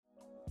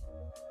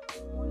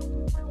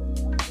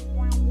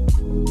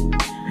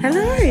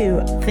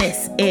Hello,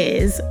 this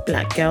is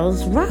Black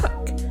Girls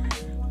Rock.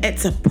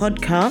 It's a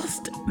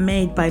podcast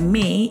made by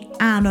me,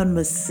 Anon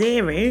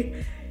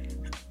Masiri,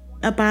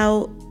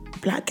 about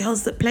black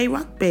girls that play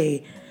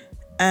rugby.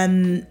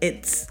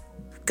 It's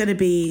going to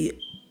be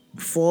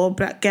for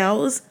black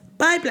girls,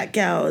 by black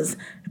girls,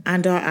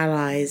 and our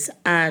allies,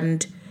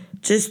 and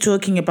just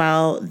talking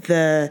about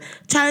the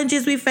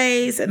challenges we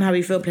face and how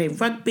we feel playing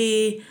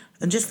rugby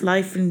and just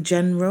life in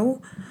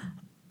general.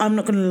 I'm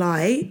not going to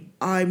lie,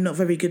 I'm not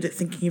very good at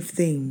thinking of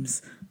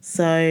themes.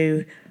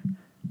 So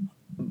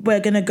we're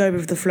going to go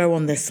with the flow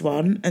on this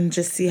one and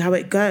just see how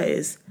it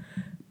goes.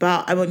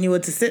 But I want you all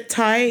to sit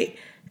tight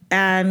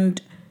and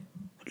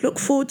look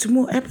forward to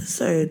more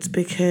episodes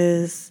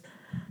because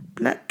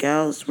Black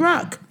Girls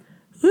Rock.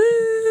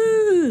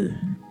 Woo!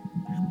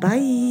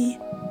 Bye.